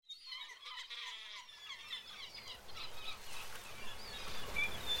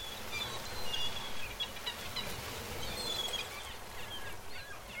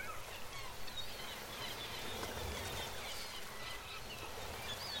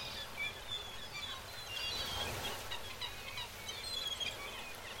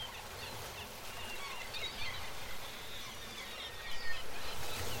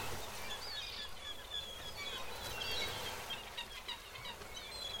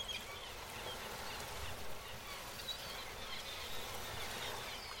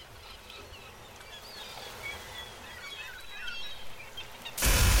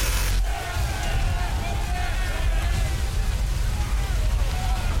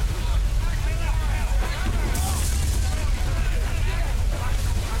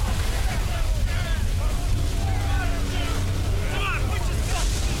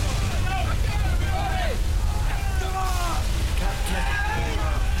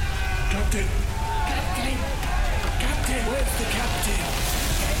Captain! Captain! Captain! Where's the captain?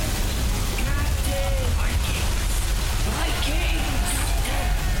 Captain! Vikings! Vikings!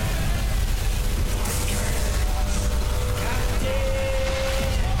 Captain!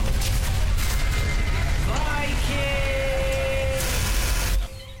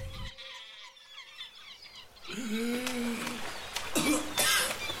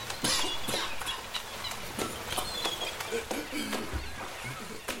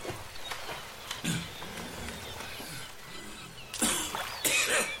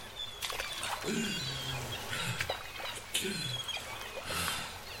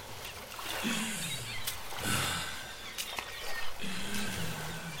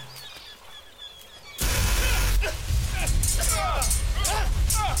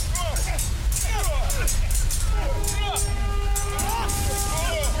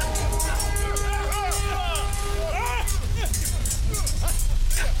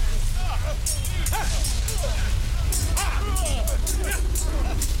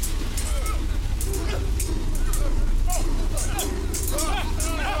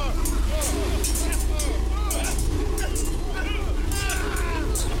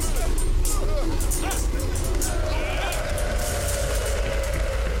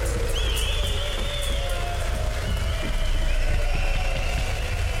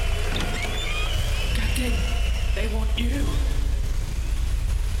 They want you.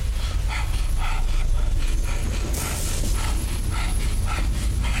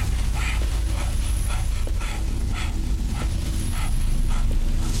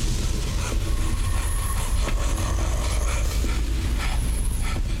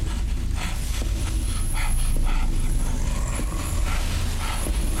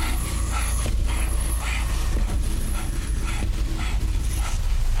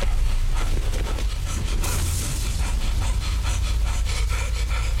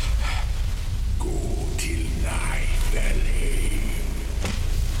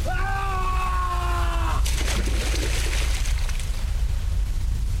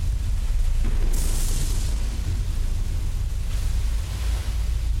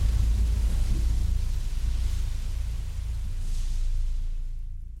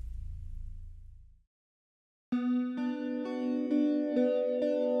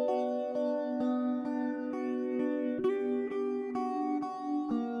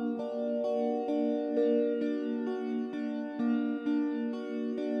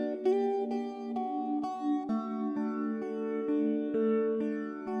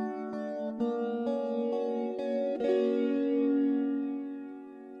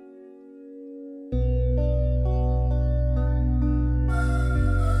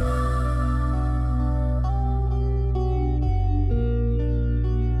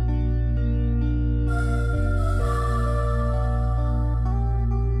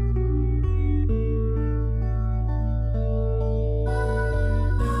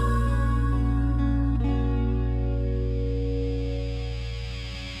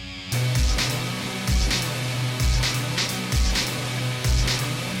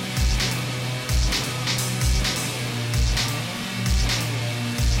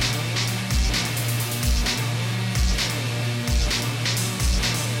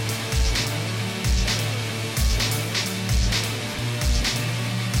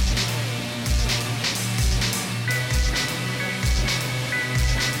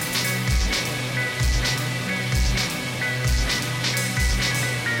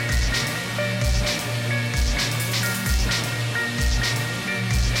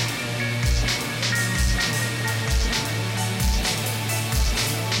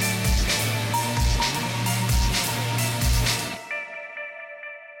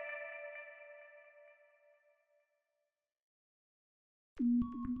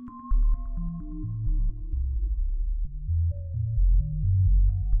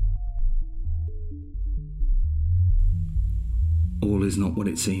 All is not what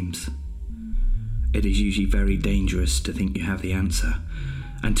it seems. It is usually very dangerous to think you have the answer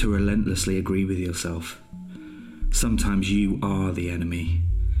and to relentlessly agree with yourself. Sometimes you are the enemy.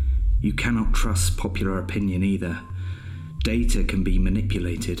 You cannot trust popular opinion either. Data can be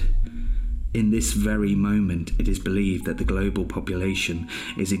manipulated. In this very moment, it is believed that the global population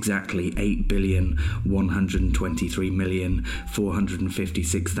is exactly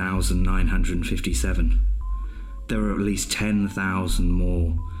 8,123,456,957. There are at least 10,000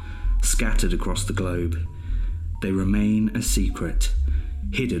 more, scattered across the globe. They remain a secret,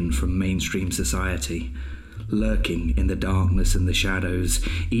 hidden from mainstream society, lurking in the darkness and the shadows,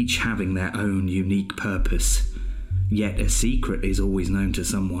 each having their own unique purpose. Yet a secret is always known to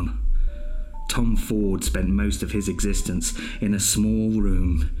someone. Tom Ford spent most of his existence in a small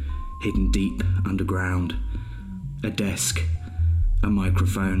room. hidden deep underground. A desk, a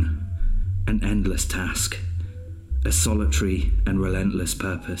microphone, an endless task, a solitary and relentless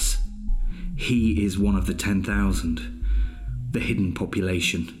purpose. He is one of the 10,000, the hidden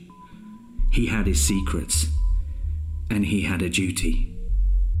population. He had his secrets, and he had a duty.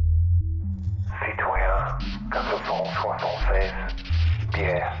 Citoyen 476,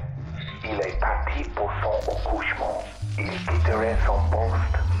 Pierre, il est parti pour son accouchement. Il quitterait son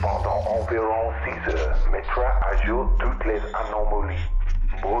poste pendant environ 6 heures, mettra à jour toutes les anomalies.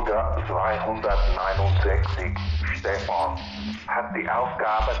 Bruder 269, Stefan, hat die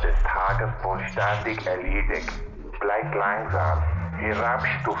Aufgabe des Tages vollständig erledigt. Bleibt langsam.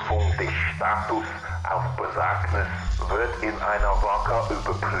 Herabstufung des Status auf Besorgnis wird in einer Woche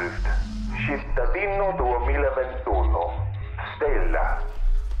überprüft. Cittadino 2021, Stella,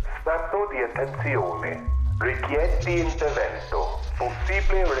 stato di attenzione, richiedi intervento,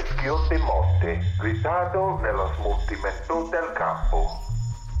 possibile rischio di morte, ritardo nello smottamento del campo.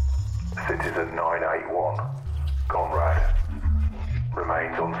 Citizen 981, Conrad,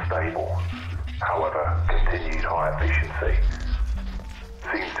 remains unstable, however, continued high efficiency.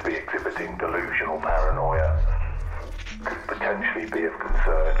 Seems to be exhibiting delusional paranoia. Could potentially be of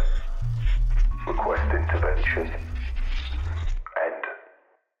concern. Request intervention. End.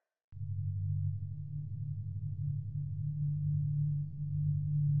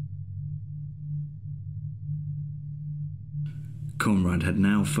 Conrad had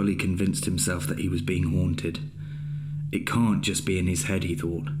now fully convinced himself that he was being haunted. It can't just be in his head, he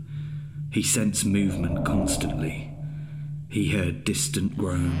thought. He sensed movement constantly. He heard distant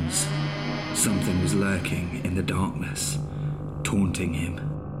groans. Something was lurking in the darkness, taunting him.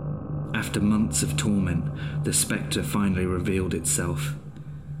 After months of torment, the spectre finally revealed itself.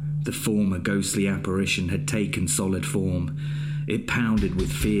 The former ghostly apparition had taken solid form. It pounded with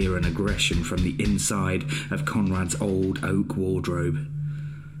fear and aggression from the inside of Conrad's old oak wardrobe.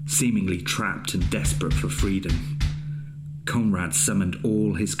 Seemingly trapped and desperate for freedom, Conrad summoned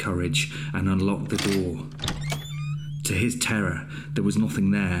all his courage and unlocked the door. To his terror, there was nothing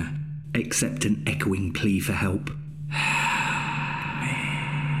there except an echoing plea for help.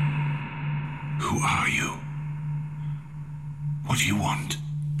 Who are you? What do you want?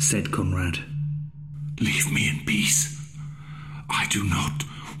 Said Conrad. Leave me in peace. I do not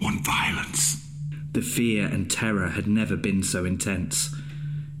want violence. The fear and terror had never been so intense.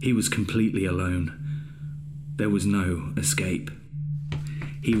 He was completely alone. There was no escape.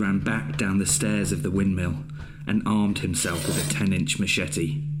 He ran back down the stairs of the windmill and armed himself with a 10-inch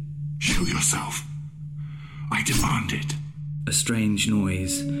machete. Show yourself. I demand it. A strange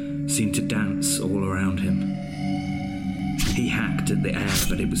noise seemed to dance all around him. He hacked at the air,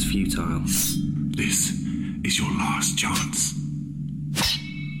 but it was futile. This is your last chance.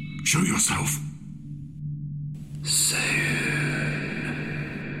 Show yourself.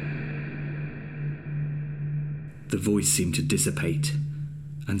 The voice seemed to dissipate,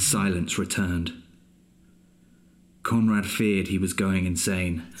 and silence returned. Conrad feared he was going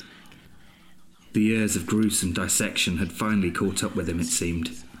insane. The years of gruesome dissection had finally caught up with him, it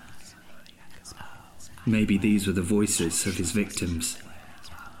seemed. Maybe these were the voices of his victims,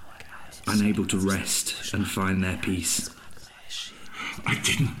 unable to rest and find their peace. I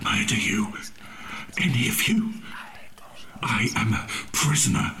didn't murder you, any of you. I am a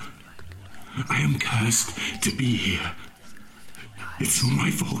prisoner. I am cursed to be here. It's not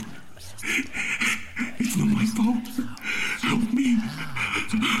my fault. It's not my fault. Help me.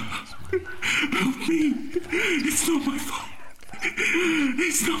 Help me. It's not my fault.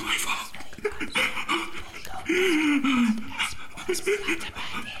 It's not my fault.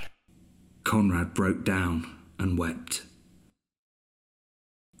 Conrad broke down and wept.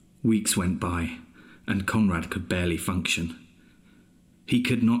 Weeks went by, and Conrad could barely function. He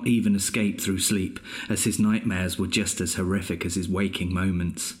could not even escape through sleep, as his nightmares were just as horrific as his waking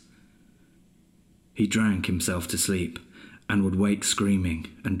moments. He drank himself to sleep, and would wake screaming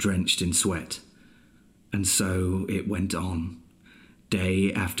and drenched in sweat. And so it went on,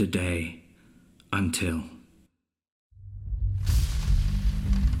 day after day, until...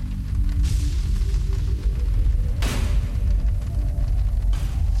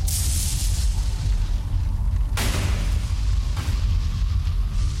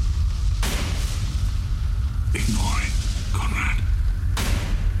 Ignore it, Conrad.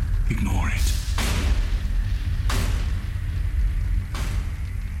 Ignore it.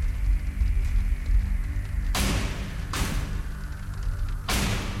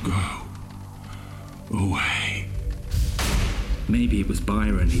 Go away. Maybe it was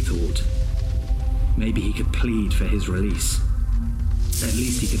Byron, he thought. Maybe he could plead for his release. At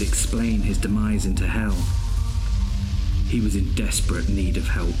least he could explain his demise into hell. He was in desperate need of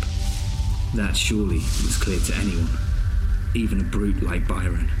help. That surely was clear to anyone, even a brute like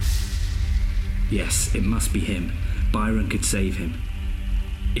Byron. Yes, it must be him. Byron could save him.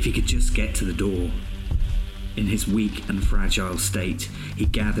 If he could just get to the door. In his weak and fragile state, he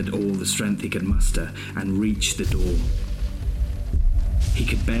gathered all the strength he could muster and reached the door. He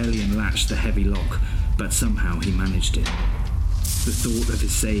could barely unlatch the heavy lock, but somehow he managed it. The thought of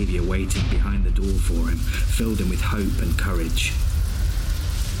his saviour waiting behind the door for him filled him with hope and courage.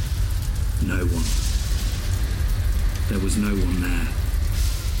 No one. There was no one there.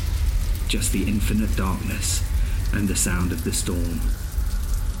 Just the infinite darkness and the sound of the storm.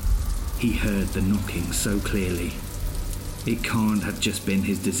 He heard the knocking so clearly. It can't have just been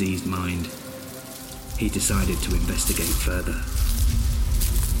his diseased mind. He decided to investigate further.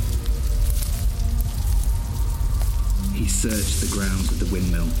 He searched the grounds of the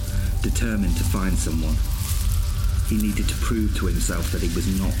windmill, determined to find someone. He needed to prove to himself that he was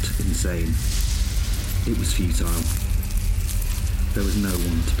not insane. It was futile. There was no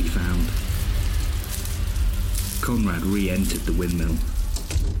one to be found. Conrad re-entered the windmill.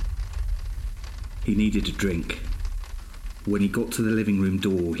 He needed a drink. When he got to the living room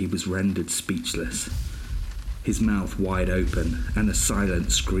door, he was rendered speechless. His mouth wide open, and a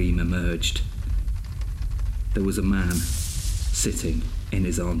silent scream emerged. There was a man sitting in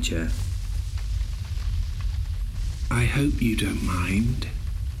his armchair. I hope you don't mind.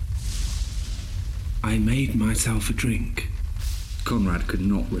 I made myself a drink. Conrad could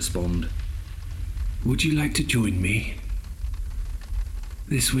not respond. Would you like to join me?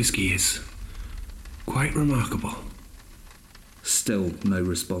 This whiskey is quite remarkable. Still no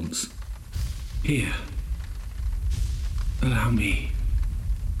response. Here. Allow me.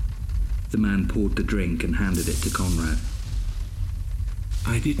 The man poured the drink and handed it to Conrad.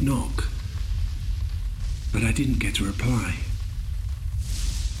 I did knock, but I didn't get a reply.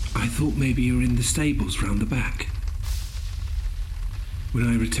 I thought maybe you were in the stables round the back. When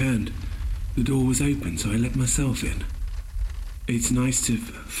I returned, the door was open, so I let myself in. It's nice to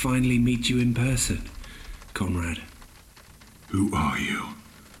finally meet you in person, Conrad. Who are you?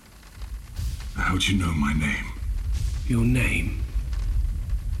 How do you know my name? Your name?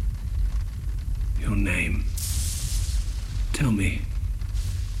 Your name. Tell me,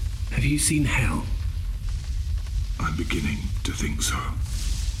 have you seen hell? I'm beginning to think so.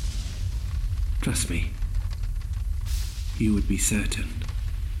 Trust me, you would be certain.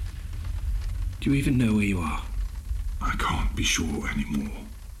 Do you even know where you are? I can't be sure anymore.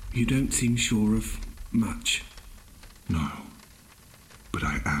 You don't seem sure of much. No, but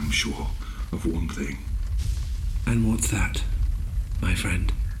I am sure of one thing. And what's that, my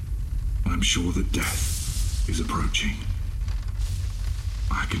friend? I'm sure that death is approaching.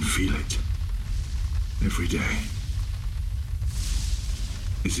 I can feel it every day.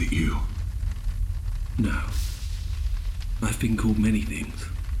 Is it you? No. I've been called many things,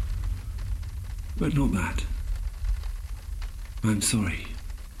 but not that. I'm sorry.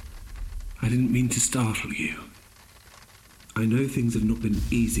 I didn't mean to startle you. I know things have not been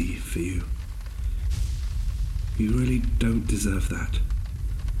easy for you. You really don't deserve that.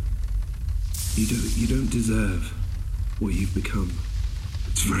 You don't deserve what you've become.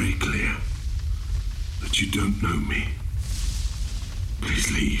 It's very clear that you don't know me.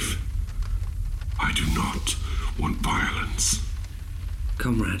 Please leave. I do not want violence.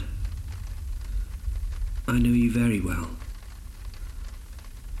 Comrade, I know you very well.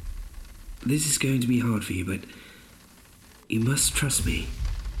 This is going to be hard for you, but you must trust me.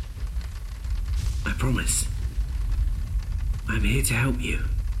 I promise. I'm here to help you.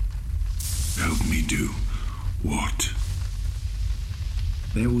 Help me do what?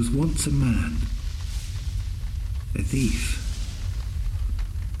 There was once a man, a thief.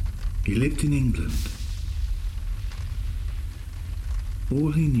 He lived in England.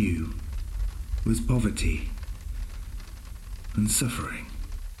 All he knew was poverty and suffering.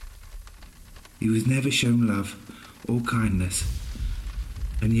 He was never shown love or kindness,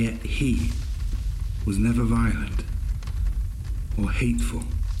 and yet he was never violent or hateful.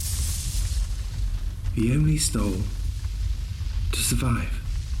 He only stole to survive.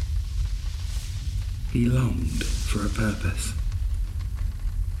 He longed for a purpose,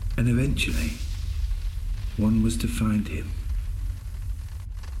 and eventually one was to find him.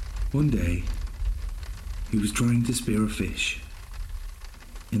 One day he was trying to spear a fish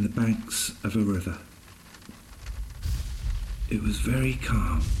in the banks of a river. It was very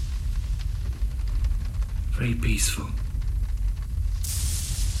calm, very peaceful.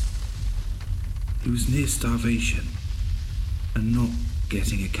 He was near starvation and not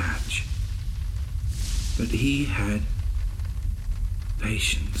getting a catch. But he had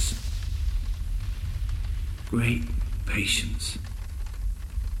patience. Great patience.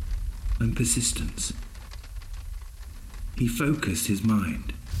 And persistence. He focused his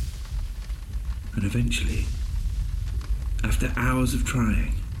mind. And eventually, after hours of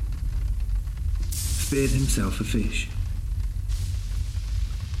trying, speared himself a fish.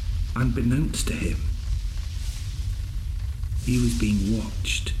 Unbeknownst to him, he was being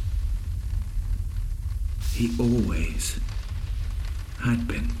watched. He always had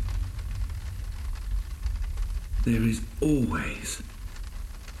been. There is always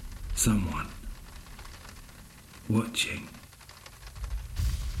someone watching.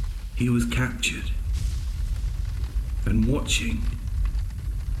 He was captured, and watching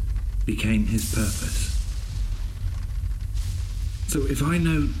became his purpose. So if I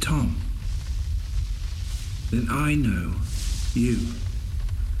know Tom, then I know you.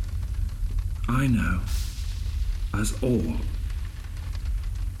 I know us all.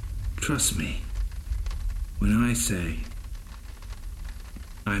 Trust me when I say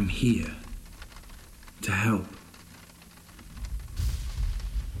I'm here to help.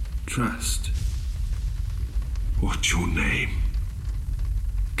 Trust. What's your name?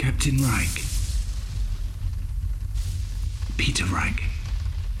 Captain Reich. Peter Reich.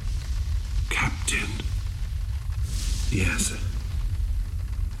 Captain? Yes.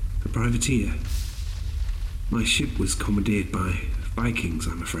 A privateer. My ship was commandeered by Vikings,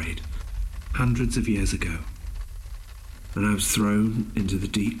 I'm afraid, hundreds of years ago. And I was thrown into the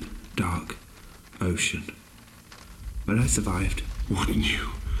deep, dark ocean. But I survived. What new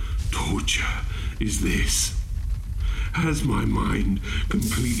torture is this? Has my mind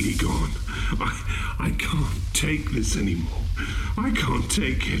completely gone? I can't take this anymore. I can't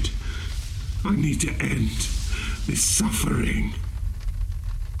take it. I need to end this suffering.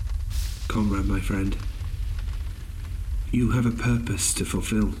 Comrade, my friend, you have a purpose to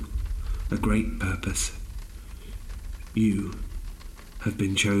fulfill, a great purpose. You have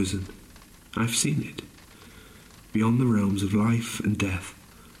been chosen. I've seen it. Beyond the realms of life and death.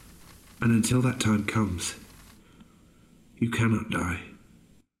 And until that time comes, you cannot die.